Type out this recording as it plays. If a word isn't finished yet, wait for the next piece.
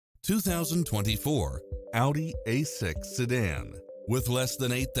2024 Audi A6 Sedan. With less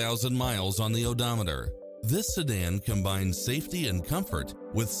than 8,000 miles on the odometer, this sedan combines safety and comfort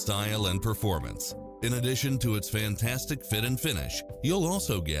with style and performance. In addition to its fantastic fit and finish, you'll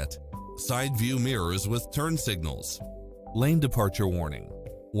also get side view mirrors with turn signals, lane departure warning,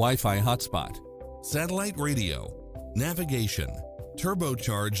 Wi-Fi hotspot, satellite radio, navigation,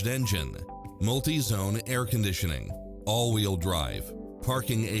 turbocharged engine, multi-zone air conditioning, all-wheel drive,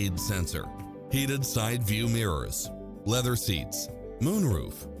 parking aid sensor, heated side view mirrors, leather seats,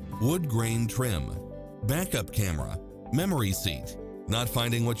 moonroof, wood grain trim, backup camera, memory seat. Not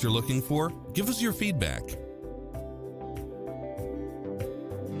finding what you're looking for? Give us your feedback.